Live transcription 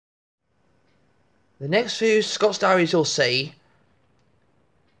The next few Scots Diaries you'll see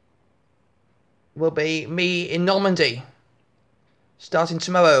will be me in Normandy, starting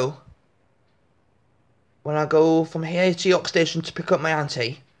tomorrow when I go from here to York Station to pick up my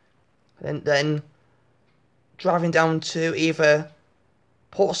auntie, and then driving down to either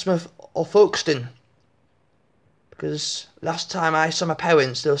Portsmouth or Folkestone, because last time I saw my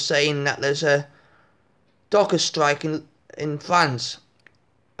parents they were saying that there's a dockers strike in France,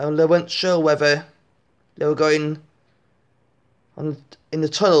 and they weren't sure whether they were going in the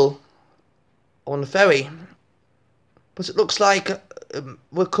tunnel or on the ferry, but it looks like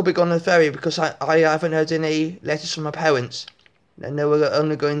we could be going on the ferry, because I haven't heard any letters from my parents, and they were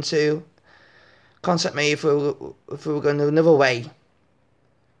only going to contact me if we were going another way.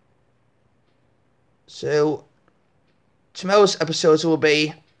 So tomorrow's episodes will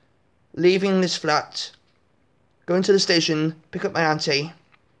be leaving this flat, going to the station, pick up my auntie,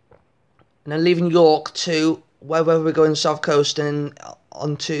 and then leaving York to wherever we're going, South Coast, and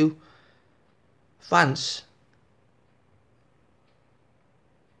on to France.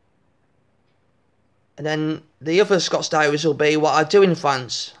 And then the other Scots Diaries will be what I do in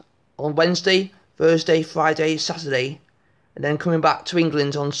France on Wednesday, Thursday, Friday, Saturday, and then coming back to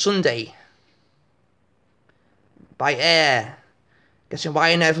England on Sunday by air, getting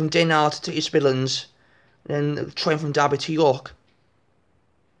Ryanair from Dinard to East Midlands, and then the train from Derby to York.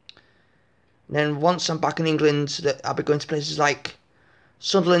 And then once I'm back in England, I'll be going to places like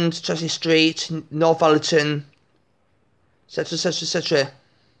Sunderland, Chelsea Street, Northallerton, etc, etc, etc.